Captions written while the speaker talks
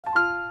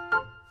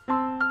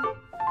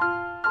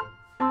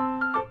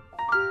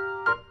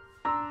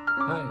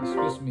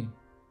Excuse me.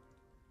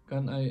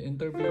 Can I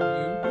interview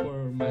you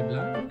for my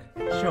blog?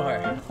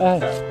 Sure.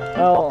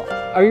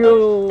 Are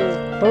you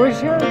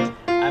tourist here?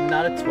 I'm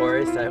not a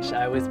tourist.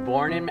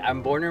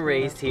 I'm born and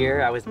raised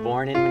here. I was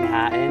born in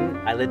Manhattan.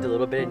 I lived a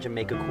little bit in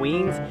Jamaica,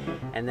 Queens,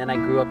 and then I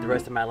grew up the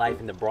rest of my life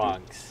in the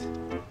Bronx.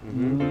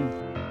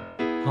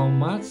 How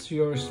much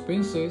your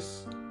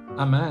expenses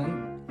a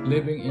man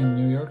living in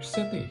New York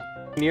City?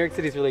 New York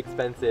City is really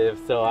expensive,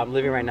 so I'm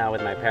living right now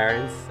with my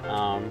parents.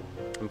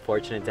 I'm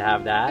fortunate to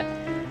have that.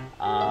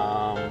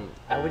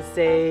 I would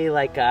say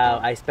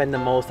I spend the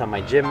most on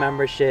my gym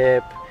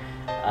membership,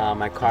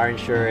 my car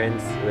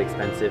insurance, really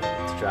expensive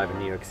to drive in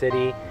New York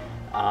City,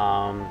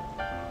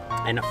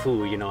 and the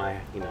food.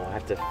 I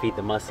have to feed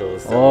the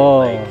muscles,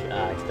 so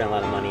I spend a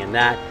lot of money on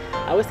that.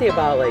 I would say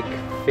about like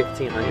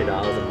 $1,500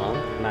 a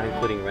month, not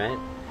including rent.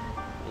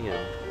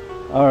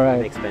 All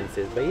right.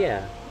 Expenses, but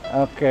yeah.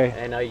 Okay.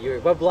 And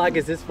what blog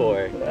is this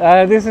for?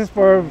 This is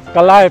for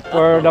Kalife,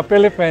 for the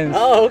Philippines.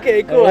 Oh,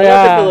 okay, cool. I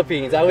love the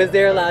Philippines. I was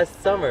there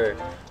last summer.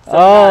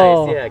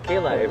 So nice. Yeah,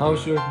 K-Life.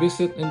 How's your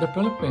visit in the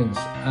Philippines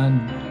and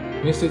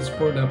message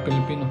for the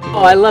Filipino people?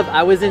 Oh,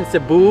 I was in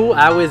Cebu,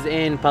 I was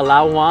in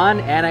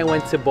Palawan, and I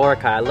went to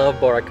Boracay. I love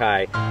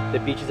Boracay. The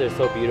beaches are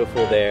so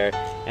beautiful there.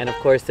 And of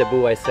course,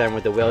 Cebu, I swam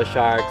with the whale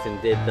sharks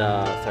and did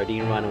the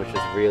sardine run, which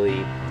was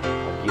really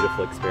a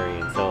beautiful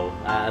experience. So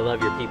I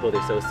love your people.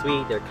 They're so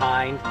sweet, they're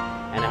kind,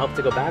 and I hope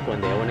to go back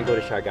one day. I want to go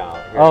to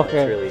Siargao.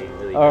 Okay. It's really,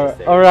 really all nice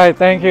there. All right,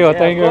 thank you. Yeah,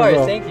 thank you. Of course,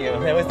 bro. thank you.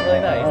 That was really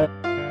nice.